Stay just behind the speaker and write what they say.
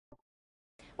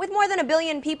With more than 1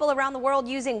 billion people around the world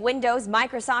using Windows,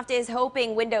 Microsoft is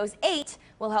hoping Windows 8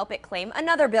 will help it claim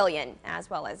another billion,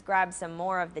 as well as grab some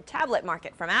more of the tablet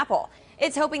market from Apple.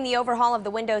 It's hoping the overhaul of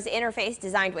the Windows interface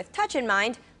designed with touch in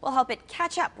mind will help it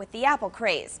catch up with the Apple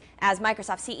craze. As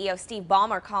Microsoft CEO Steve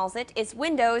Ballmer calls it, it's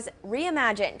Windows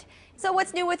reimagined. So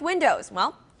what's new with Windows?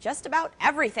 Well, just about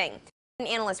everything. An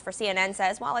analyst for CNN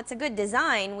says while it's a good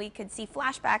design, we could see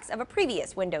flashbacks of a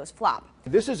previous Windows flop.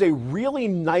 This is a really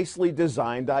nicely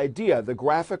designed idea. The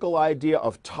graphical idea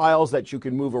of tiles that you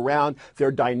can move around,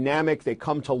 they're dynamic, they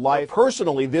come to life.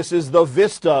 Personally, this is the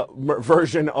Vista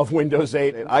version of Windows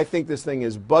 8. I think this thing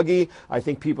is buggy. I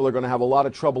think people are going to have a lot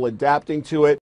of trouble adapting to it.